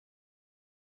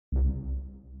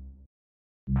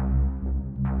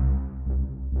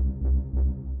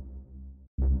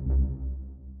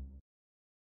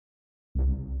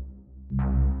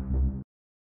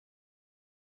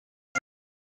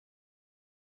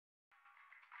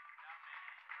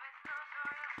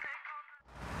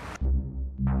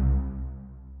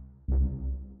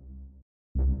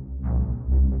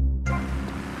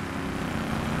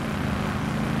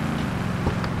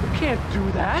can't do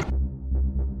that!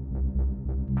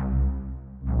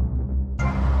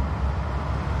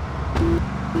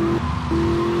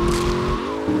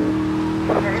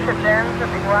 There is a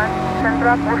 10-31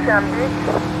 Central Ocean Beach.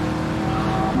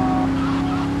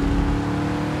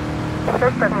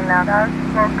 First terminal, cars,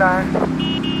 4 cars.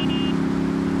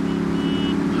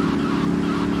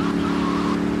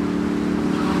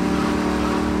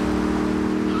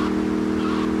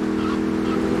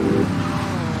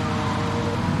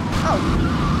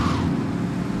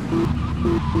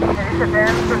 There is a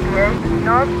 10-28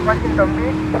 North Washington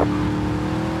Beach.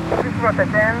 This was a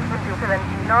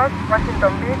 10-27 North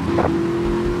Washington Beach.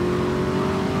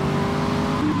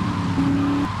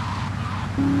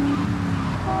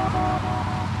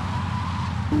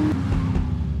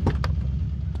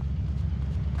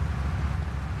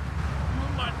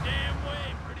 Move my damn way,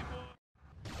 pretty boy.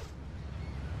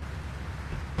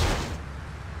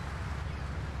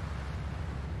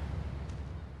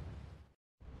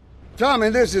 Tommy,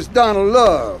 this is Donald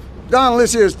Love. Donald,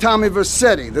 this here is Tommy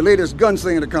Vercetti, the latest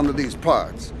gunslinger to come to these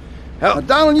parts. Hell. Now,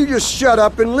 Donald, you just shut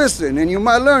up and listen, and you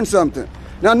might learn something.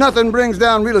 Now, nothing brings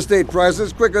down real estate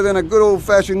prices quicker than a good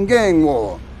old-fashioned gang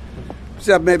war.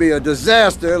 Except maybe a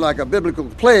disaster like a biblical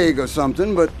plague or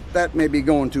something, but that may be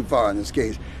going too far in this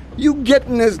case. You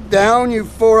getting this down, you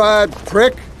four-eyed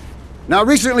prick? Now,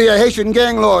 recently a Haitian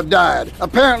gang lord died.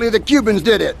 Apparently the Cubans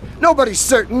did it. Nobody's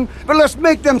certain, but let's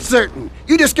make them certain.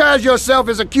 You disguise yourself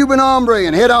as a Cuban hombre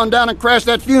and head on down and crash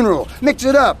that funeral. Mix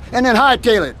it up, and then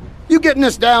hightail it. You getting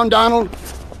this down, Donald?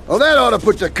 Well, that ought to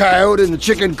put the coyote in the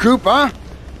chicken coop, huh?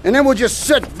 And then we'll just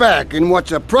sit back and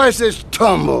watch the prices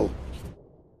tumble.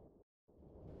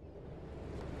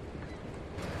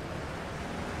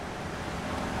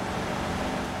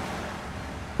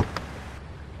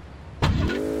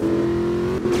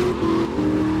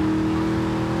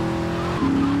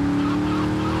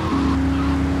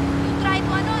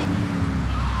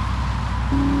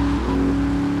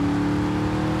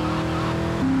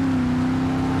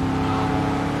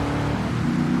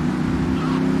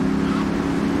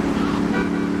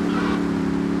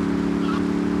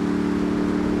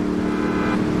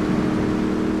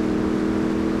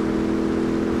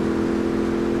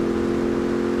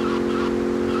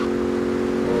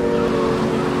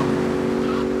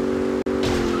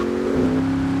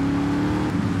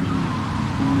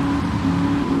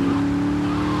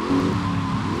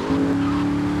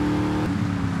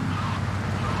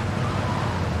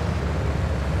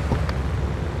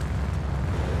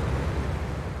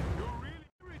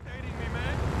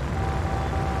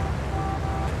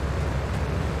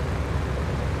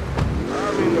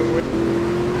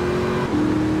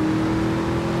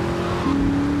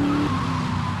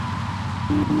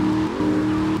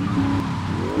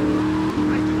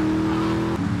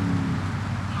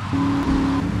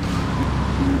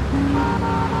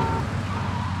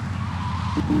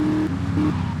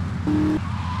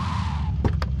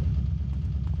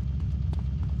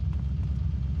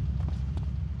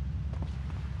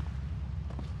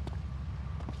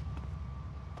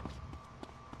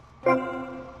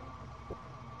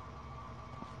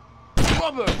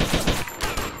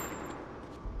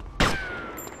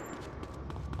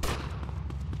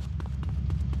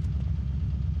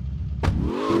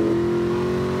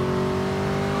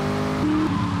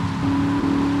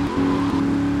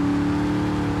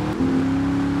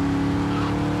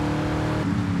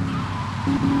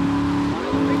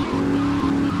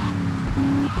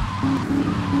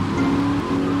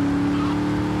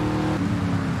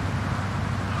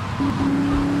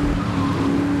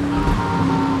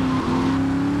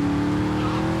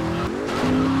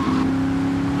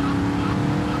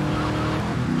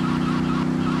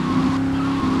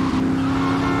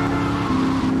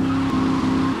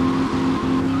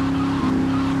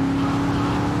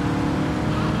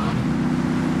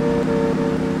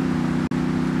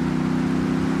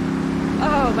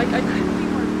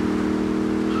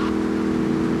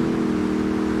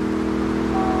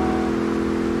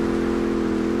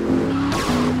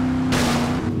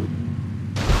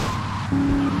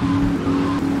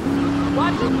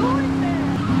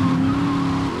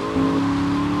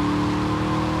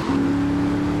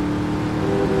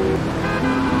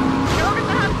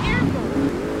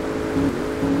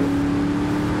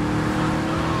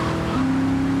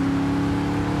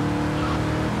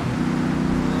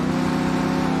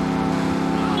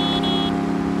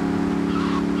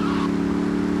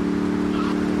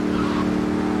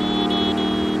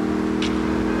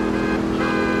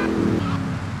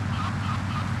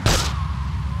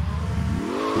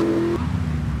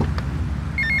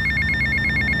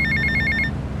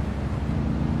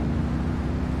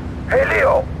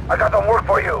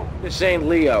 This ain't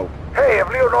Leo. Hey, if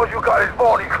Leo knows you got his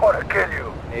phone, he's gonna kill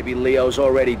you. Maybe Leo's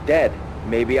already dead.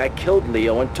 Maybe I killed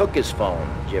Leo and took his phone.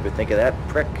 Did you ever think of that,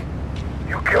 prick?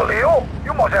 You kill Leo?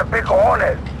 You must have big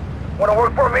cojones. Wanna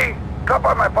work for me? Come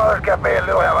by my father's cafe in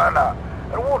Little Havana,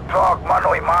 and we'll talk mano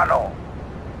y mano.